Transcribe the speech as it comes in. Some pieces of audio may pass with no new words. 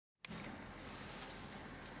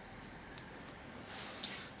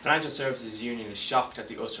Financial Services Union is shocked at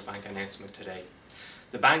the Ulster Bank announcement today.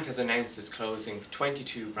 The bank has announced it's closing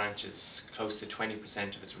 22 branches, close to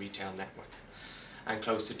 20% of its retail network, and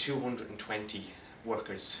close to 220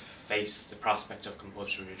 workers face the prospect of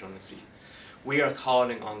compulsory redundancy. We are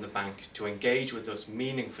calling on the bank to engage with us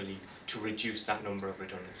meaningfully to reduce that number of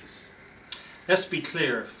redundancies. Let's be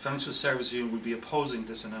clear, Financial Services Union will be opposing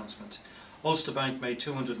this announcement. Ulster Bank made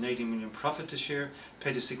 280 million profit this year,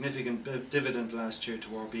 paid a significant dividend last year to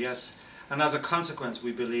RBS, and as a consequence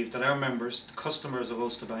we believe that our members, the customers of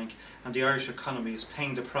Ulster Bank and the Irish economy is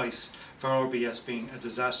paying the price for RBS being a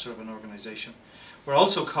disaster of an organisation. We're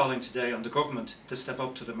also calling today on the government to step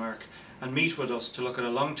up to the mark and meet with us to look at a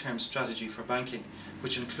long-term strategy for banking,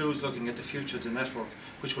 which includes looking at the future of the network,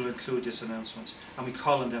 which will include this announcement, and we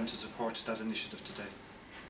call on them to support that initiative today.